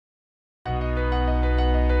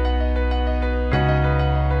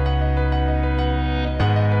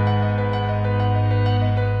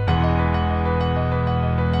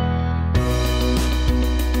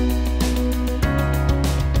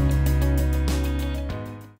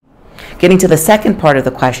getting to the second part of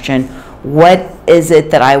the question, what is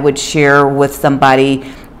it that I would share with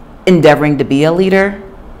somebody endeavoring to be a leader?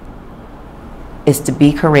 Is to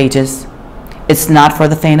be courageous. It's not for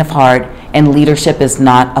the faint of heart, and leadership is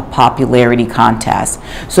not a popularity contest.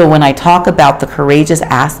 So when I talk about the courageous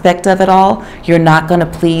aspect of it all, you're not going to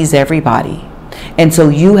please everybody. And so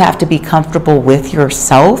you have to be comfortable with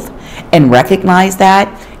yourself and recognize that.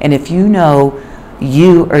 And if you know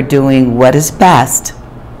you are doing what is best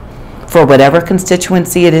for whatever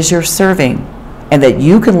constituency it is you're serving, and that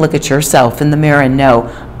you can look at yourself in the mirror and know,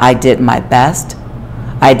 I did my best,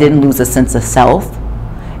 I didn't lose a sense of self,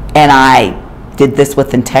 and I did this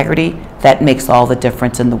with integrity, that makes all the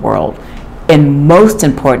difference in the world. And most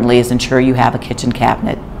importantly is ensure you have a kitchen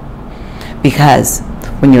cabinet. Because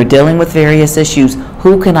when you're dealing with various issues,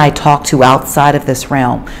 who can I talk to outside of this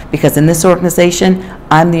realm? Because in this organization,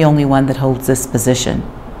 I'm the only one that holds this position.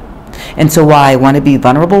 And so while I want to be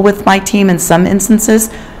vulnerable with my team in some instances,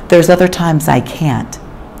 there's other times I can't.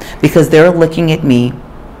 Because they're looking at me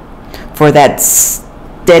for that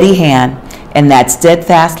steady hand and that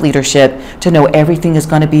steadfast leadership to know everything is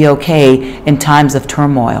going to be okay in times of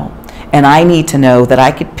turmoil. And I need to know that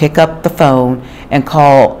I could pick up the phone and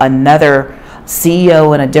call another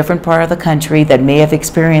CEO in a different part of the country that may have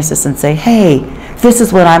experienced this and say, hey, this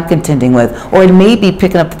is what I'm contending with. Or it may be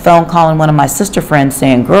picking up the phone, calling one of my sister friends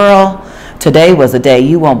saying, girl, today was a day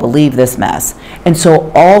you won't believe this mess. And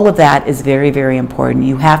so all of that is very, very important.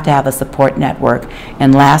 You have to have a support network.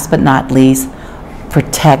 And last but not least,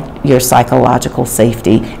 protect your psychological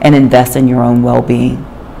safety and invest in your own well-being.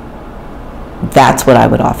 That's what I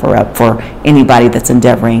would offer up for anybody that's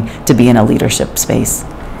endeavoring to be in a leadership space.